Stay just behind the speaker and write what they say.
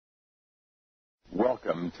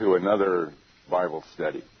Welcome to another Bible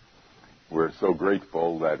study. We're so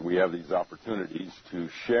grateful that we have these opportunities to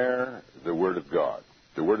share the Word of God.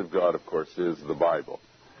 The Word of God, of course, is the Bible.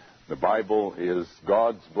 The Bible is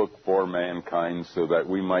God's book for mankind so that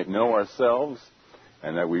we might know ourselves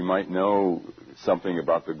and that we might know something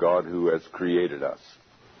about the God who has created us.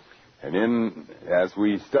 And as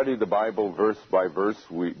we study the Bible verse by verse,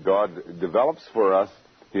 God develops for us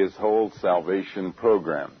His whole salvation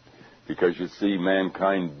program. Because you see,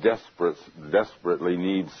 mankind desperately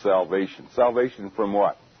needs salvation. Salvation from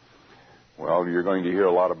what? Well, you're going to hear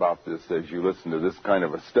a lot about this as you listen to this kind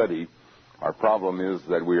of a study. Our problem is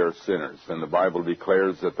that we are sinners, and the Bible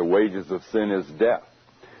declares that the wages of sin is death,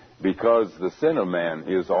 because the sin of man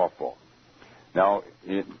is awful. Now,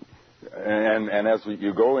 as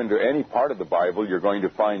you go into any part of the Bible, you're going to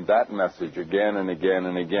find that message again and again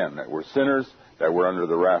and again, that we're sinners, that we're under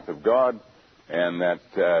the wrath of God, and that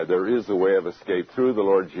there is a way of escape through the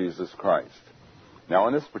Lord Jesus Christ. Now,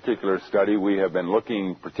 in this particular study, we have been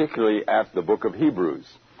looking particularly at the book of Hebrews,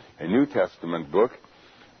 a New Testament book,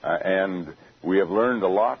 and we have learned a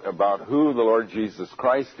lot about who the Lord Jesus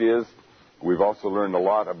Christ is. We've also learned a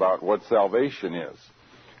lot about what salvation is.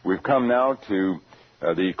 We've come now to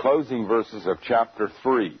the closing verses of chapter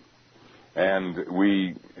 3, and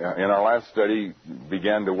we, in our last study,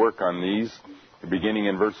 began to work on these, beginning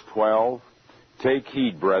in verse 12. Take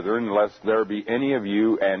heed, brethren, lest there be any of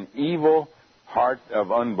you an evil heart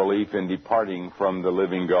of unbelief in departing from the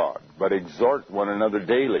living God. But exhort one another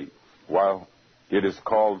daily, while it is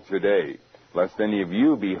called today, lest any of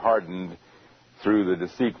you be hardened through the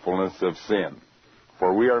deceitfulness of sin.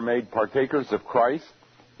 For we are made partakers of Christ,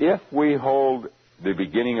 if we hold the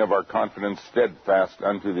beginning of our confidence steadfast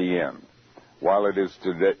unto the end. While it is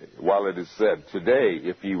said, today,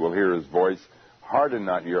 if ye will hear His voice, harden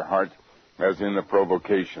not your heart, as in the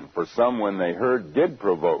provocation. For some, when they heard, did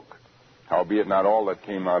provoke. Howbeit not all that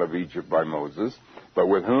came out of Egypt by Moses. But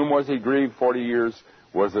with whom was he grieved 40 years?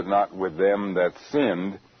 Was it not with them that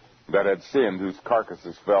had sinned, whose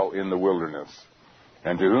carcasses fell in the wilderness?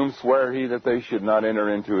 And to whom sware he that they should not enter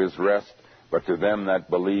into his rest, but to them that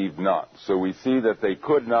believed not? So we see that they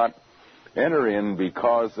could not enter in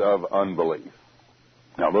because of unbelief.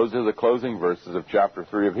 Now, those are the closing verses of chapter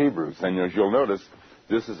 3 of Hebrews. And as you'll notice,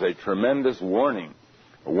 this is a tremendous warning.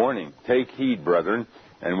 A warning. Take heed, brethren.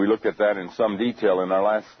 And we looked at that in some detail in our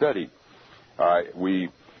last study. We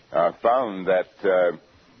found that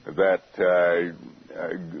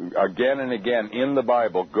again and again in the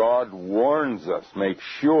Bible, God warns us, make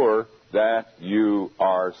sure that you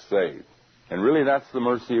are saved. And really, that's the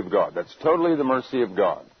mercy of God. That's totally the mercy of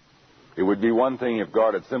God. It would be one thing if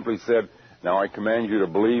God had simply said, now I command you to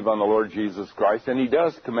believe on the Lord Jesus Christ. And He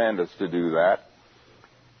does command us to do that.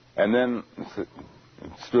 And then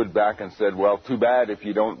stood back and said, well, too bad if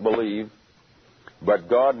you don't believe. But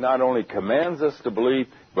God not only commands us to believe,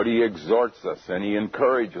 but He exhorts us and He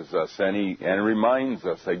encourages us and reminds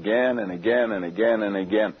us again and again and again and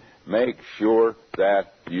again, make sure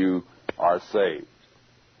that you are saved.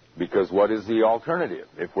 Because what is the alternative?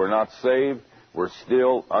 If we're not saved, we're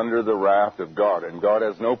still under the wrath of God. And God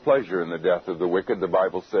has no pleasure in the death of the wicked, the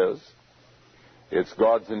Bible says. It's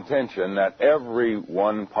God's intention that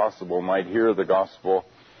everyone possible might hear the gospel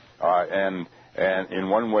and in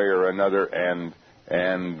one way or another, and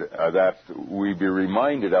that we be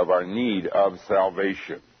reminded of our need of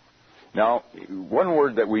salvation. Now, one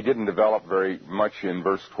word that we didn't develop very much in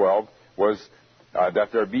verse 12 was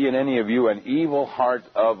that there be in any of you an evil heart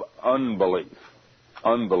of unbelief.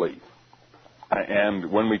 Unbelief.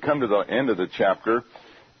 And when we come to the end of the chapter,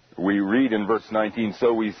 we read in verse 19,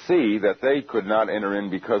 so we see that they could not enter in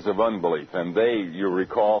because of unbelief. And you'll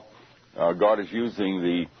recall, God is using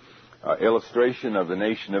the illustration of the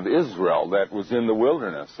nation of Israel that was in the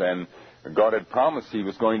wilderness. And God had promised He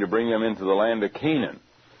was going to bring them into the land of Canaan.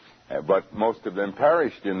 But most of them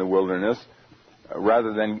perished in the wilderness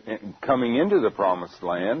rather than coming into the promised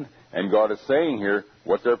land. And God is saying here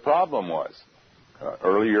what their problem was.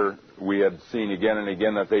 Earlier, we had seen again and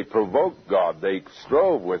again that they provoked God. They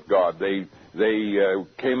strove with God. They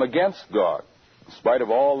came against God. In spite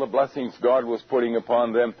of all the blessings God was putting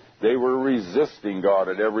upon them, they were resisting God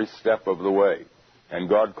at every step of the way. And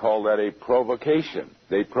God called that a provocation.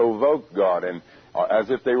 They provoked God, and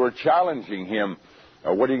as if they were challenging Him,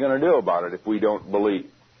 what are you going to do about it if we don't believe?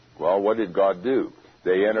 Well, what did God do?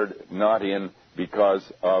 They entered not in because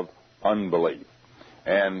of unbelief.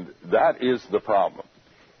 And that is the problem.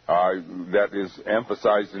 That is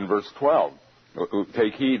emphasized in verse 12.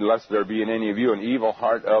 Take heed lest there be in any of you an evil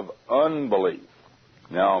heart of unbelief.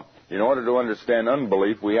 Now, in order to understand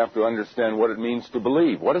unbelief, we have to understand what it means to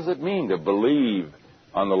believe. What does it mean to believe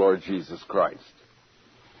on the Lord Jesus Christ?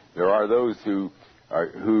 There are those who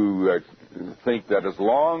think that as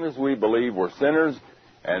long as we believe we're sinners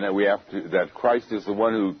and that Christ is the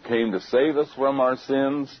one who came to save us from our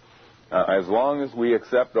sins, as long as we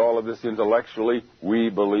accept all of this intellectually, we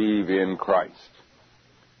believe in Christ.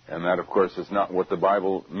 And that, of course, is not what the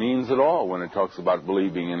Bible means at all when it talks about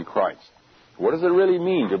believing in Christ. What does it really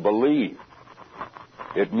mean to believe?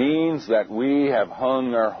 It means that we have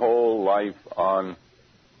hung our whole life on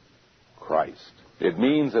Christ. It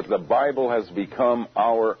means that the Bible has become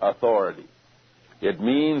our authority. It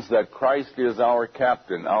means that Christ is our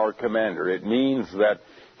captain, our commander. It means that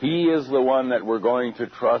He is the one that we're going to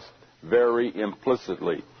trust very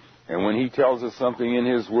implicitly. And when He tells us something in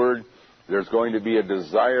His Word, there's going to be a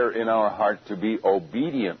desire in our heart to be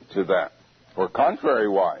obedient to that. Or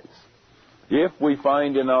contrary-wise, if we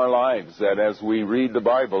find in our lives that as we read the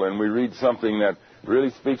Bible and we read something that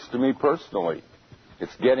really speaks to me personally,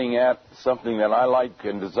 it's getting at something that I like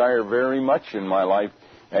and desire very much in my life,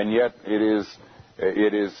 and yet it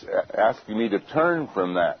is asking me to turn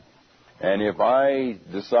from that. And if I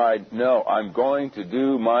decide, no, I'm going to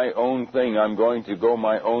do my own thing, I'm going to go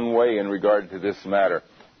my own way in regard to this matter,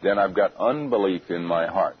 then I've got unbelief in my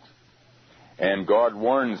heart. And God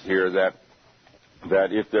warns here that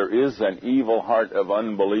if there is an evil heart of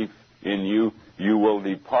unbelief in you, you will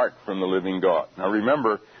depart from the living God. Now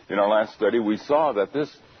remember, in our last study, we saw that this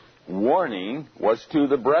warning was to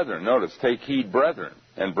the brethren. Notice, take heed, brethren.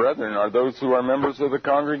 And brethren are those who are members of the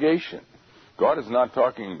congregation. God is not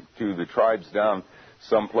talking to the tribes down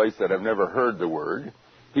someplace that have never heard the Word.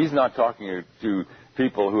 He's not talking to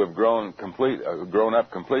people who have grown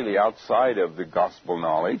up completely outside of the gospel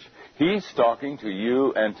knowledge. He's talking to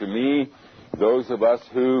you and to me, those of us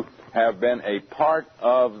who have been a part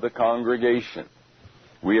of the congregation.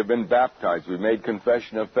 We have been baptized. We've made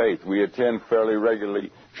confession of faith. We attend fairly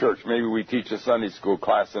regularly church. Maybe we teach a Sunday school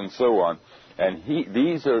class and so on. And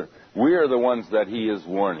we are the ones that He is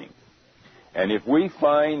warning. And if we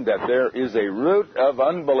find that there is a root of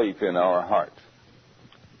unbelief in our heart,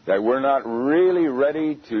 that we're not really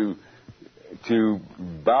ready to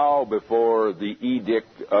bow before the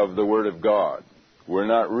edict of the Word of God, we're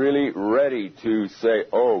not really ready to say,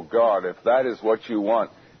 oh God, if that is what you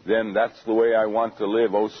want, then that's the way I want to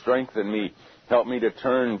live. Oh, strengthen me. Help me to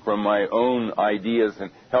turn from my own ideas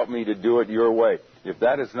and help me to do it your way. If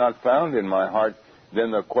that is not found in my heart,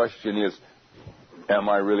 then the question is, am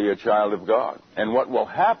I really a child of God? And what will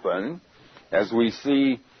happen, as we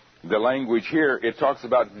see the language here, it talks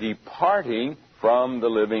about departing from the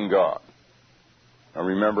living God. Now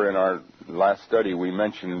remember, in our last study, we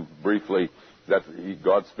mentioned briefly that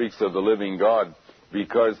God speaks of the living God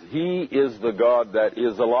because He is the God that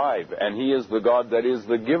is alive, and He is the God that is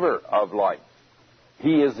the giver of life.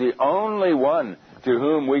 He is the only one to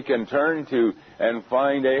whom we can turn to and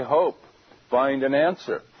find a hope, find an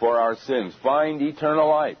answer for our sins, find eternal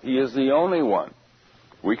life. He is the only one.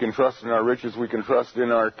 We can trust in our riches, we can trust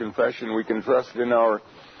in our confession, we can trust in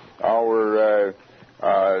the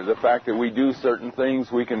fact that we do certain things,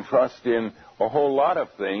 we can trust in a whole lot of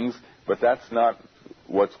things, but that's not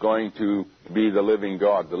what's going to be the living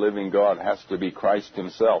God. The living God has to be Christ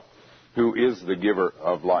Himself, who is the giver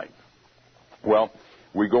of life. Well,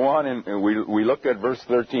 we go on and we looked at verse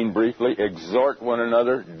 13 briefly. Exhort one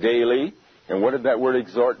another daily. And what did that word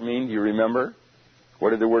exhort mean? Do you remember? What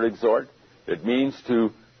did the word exhort? It means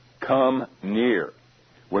to come near.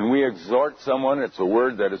 When we exhort someone, it's a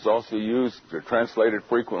word that is also used, translated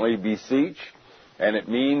frequently, beseech. And it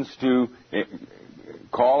means to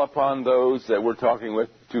call upon those that we're talking with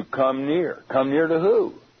to come near. Come near to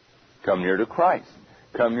who? Come near to Christ.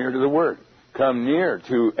 Come near to the Word. Come near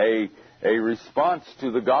to a response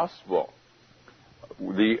to the gospel.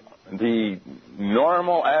 The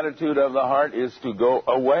normal attitude of the heart is to go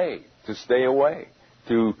away, to stay away,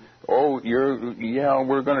 to,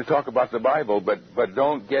 we're going to talk about the Bible, but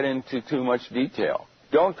don't get into too much detail.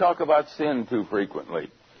 Don't talk about sin too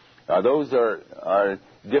frequently. Those are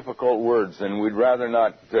difficult words, and we'd rather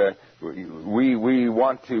not. We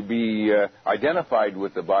want to be identified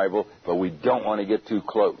with the Bible, but we don't want to get too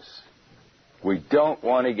close. We don't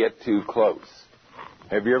want to get too close.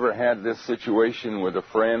 Have you ever had this situation with a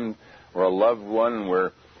friend or a loved one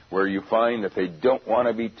where you find that they don't want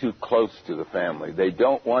to be too close to the family? They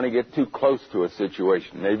don't want to get too close to a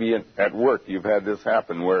situation. Maybe at work you've had this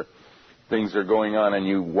happen where things are going on and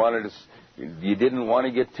you didn't want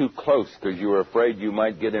to get too close because you were afraid you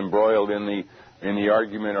might get embroiled in in the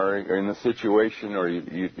argument or in the situation, or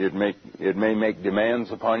it may make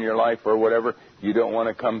demands upon your life or whatever, you don't want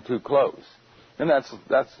to come too close. And that's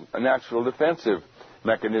a natural defensive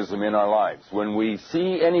mechanism in our lives. When we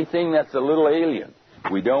see anything that's a little alien,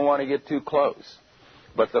 we don't want to get too close.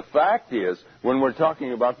 But the fact is, when we're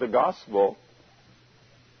talking about the gospel,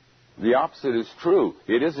 the opposite is true.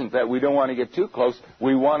 It isn't that we don't want to get too close.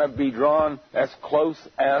 We want to be drawn as close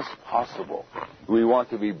as possible. We want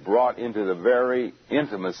to be brought into the very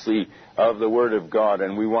intimacy of the Word of God,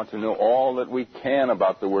 and we want to know all that we can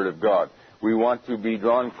about the Word of God. We want to be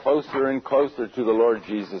drawn closer and closer to the Lord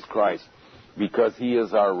Jesus Christ, because He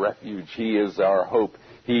is our refuge. He is our hope.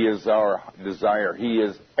 He is our desire. He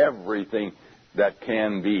is everything that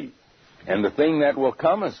can be. And the thing that will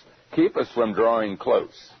keep us from drawing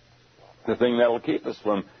close, the thing that will keep us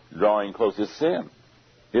from drawing close is sin.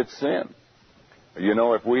 It's sin. You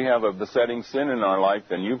know, if we have a besetting sin in our life,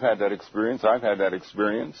 and you've had that experience, I've had that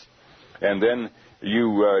experience, and then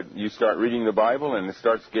you start reading the Bible, and it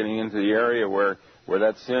starts getting into the area where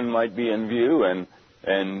that sin might be in view, and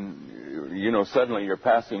you know, suddenly you're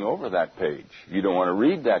passing over that page. You don't want to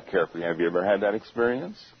read that carefully. Have you ever had that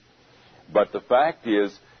experience? But the fact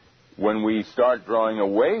is, when we start drawing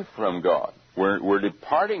away from God, we're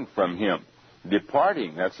departing from Him.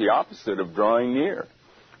 Departing, that's the opposite of drawing near.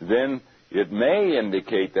 Then it may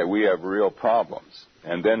indicate that we have real problems.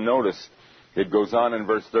 And then notice, it goes on in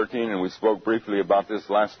verse 13, and we spoke briefly about this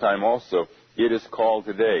last time also. It is called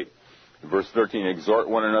today. Verse 13, exhort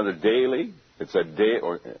one another daily. It's a day,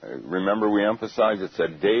 remember we emphasize it's a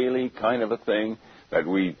daily kind of a thing, that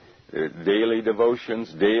we, daily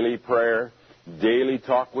devotions, daily prayer, daily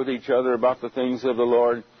talk with each other about the things of the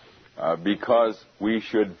Lord, because we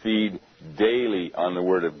should feed daily on the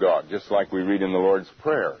Word of God, just like we read in the Lord's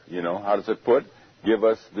Prayer. You know, how does it put? Give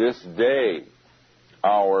us this day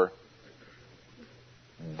our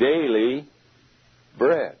daily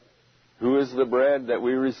bread. Who is the bread that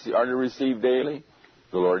we are to receive daily?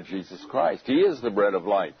 The Lord Jesus Christ. He is the bread of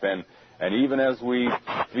life. And even as we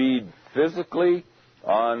feed physically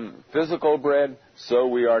on physical bread, so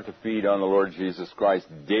we are to feed on the Lord Jesus Christ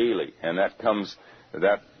daily. And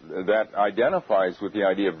that identifies with the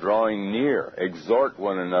idea of drawing near. Exhort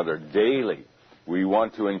one another daily. We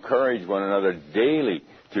want to encourage one another daily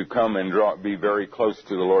to come and be very close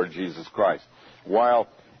to the Lord Jesus Christ.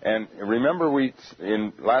 And remember,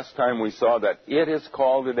 last time we saw that it is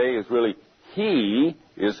called today is really He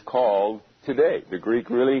is called today. The Greek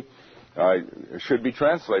really should be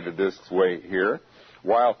translated this way here.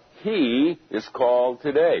 While He is called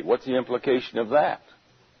today. What's the implication of that?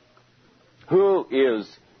 Who is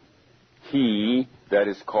He that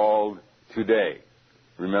is called today?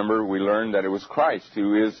 Remember, we learned that it was Christ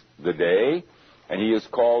who is the day, and He is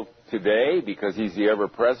called today because He's the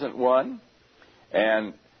ever-present one.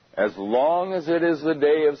 And as long as it is the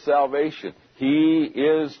day of salvation, He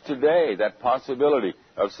is today. That possibility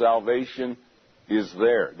of salvation is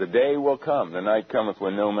there. The day will come. The night cometh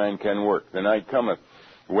when no man can work. The night cometh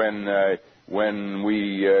when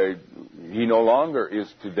He no longer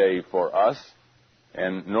is today for us.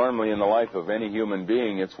 And normally in the life of any human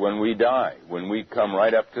being, it's when we die. When we come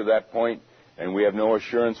right up to that point and we have no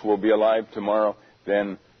assurance we'll be alive tomorrow,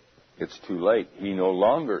 then it's too late. He no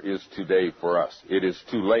longer is today for us. It is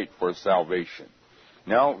too late for salvation.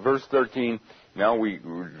 Now, verse 13, now we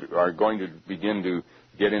are going to begin to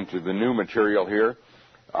get into the new material here.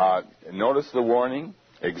 Notice the warning.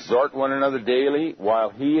 Exhort one another daily while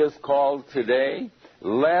He is called today,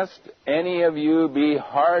 lest any of you be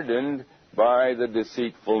hardened by the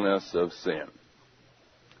deceitfulness of sin.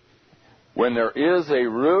 When there is a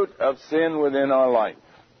root of sin within our life,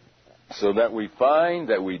 so that we find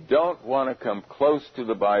that we don't want to come close to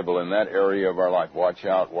the Bible in that area of our life. Watch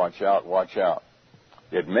out, watch out, watch out.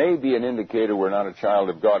 It may be an indicator we're not a child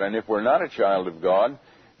of God. And if we're not a child of God,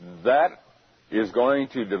 that is going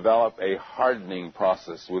to develop a hardening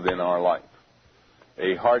process within our life.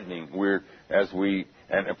 A hardening.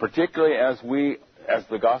 And particularly as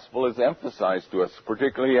the gospel is emphasized to us,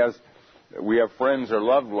 particularly as we have friends or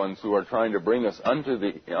loved ones who are trying to bring us under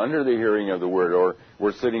the hearing of the Word, or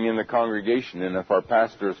we're sitting in the congregation, and if our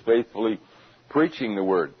pastor is faithfully preaching the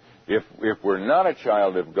Word, if we're not a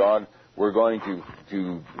child of God, we're going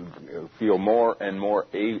to feel more and more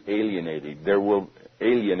alienated. There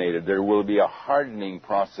will be a hardening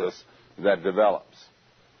process that develops.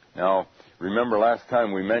 Now, remember last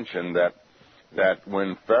time we mentioned that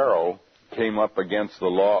when Pharaoh came up against the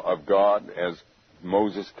law of God, as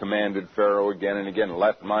Moses commanded Pharaoh again and again,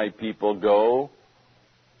 let my people go.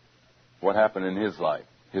 What happened in his life?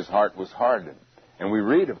 His heart was hardened. And we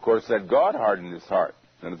read, of course, that God hardened his heart.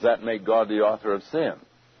 Now, does that make God the author of sin?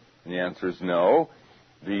 And the answer is no.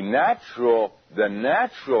 The natural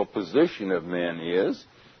position of men is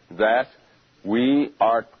that we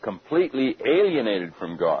are completely alienated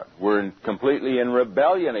from God. We're completely in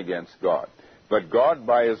rebellion against God. But God,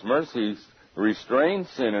 by His mercies, restrains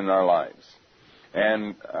sin in our lives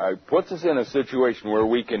and puts us in a situation where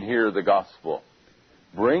we can hear the gospel.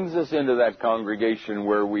 Brings us into that congregation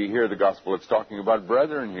where we hear the gospel. It's talking about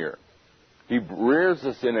brethren here. He rears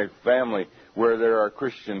us in a family where there are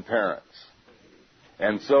Christian parents.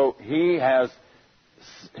 And so He has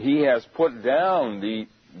put down the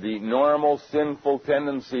normal sinful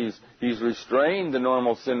tendencies. He's restrained the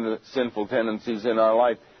normal sinful tendencies in our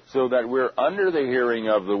life so that we're under the hearing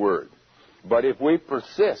of the Word. But if we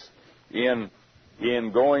persist in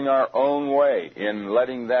going our own way, in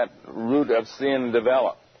letting that root of sin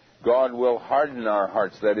develop, God will harden our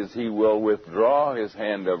hearts. That is, He will withdraw His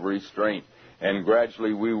hand of restraint. And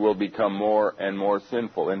gradually we will become more and more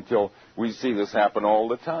sinful until we see this happen all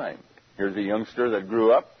the time. Here's a youngster that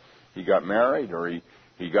grew up, he got married, or he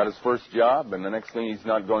got his first job, and the next thing he's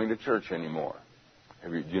not going to church anymore.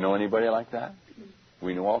 Do you know anybody like that?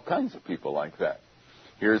 We know all kinds of people like that.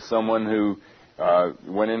 Here's someone who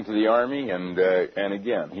went into the army, and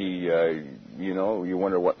again, you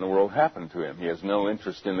wonder what in the world happened to him. He has no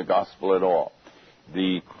interest in the gospel at all.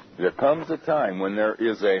 There comes a time when there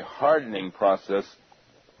is a hardening process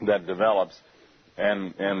that develops,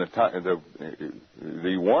 and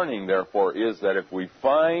the warning, therefore, is that if we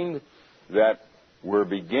find that we're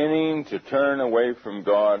beginning to turn away from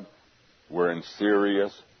God, we're in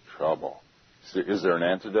serious trouble. Is there an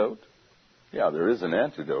antidote? Yeah, there is an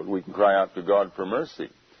antidote. We can cry out to God for mercy.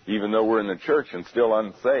 Even though we're in the church and still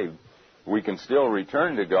unsaved, we can still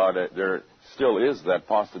return to God. There still is that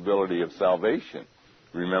possibility of salvation.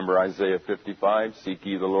 Remember Isaiah 55, seek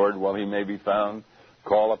ye the Lord while He may be found.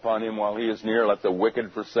 Call upon Him while He is near. Let the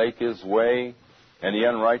wicked forsake his way, and the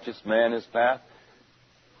unrighteous man his path.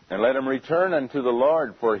 And let him return unto the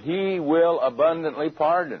Lord, for He will abundantly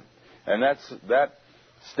pardon. And that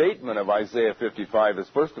statement of Isaiah 55 is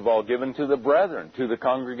first of all given to the brethren, to the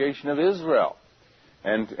congregation of Israel,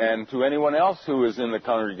 and to anyone else who is in the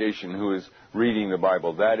congregation who is reading the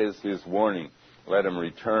Bible. That is His warning. Let him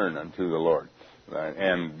return unto the Lord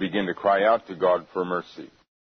and begin to cry out to God for mercy.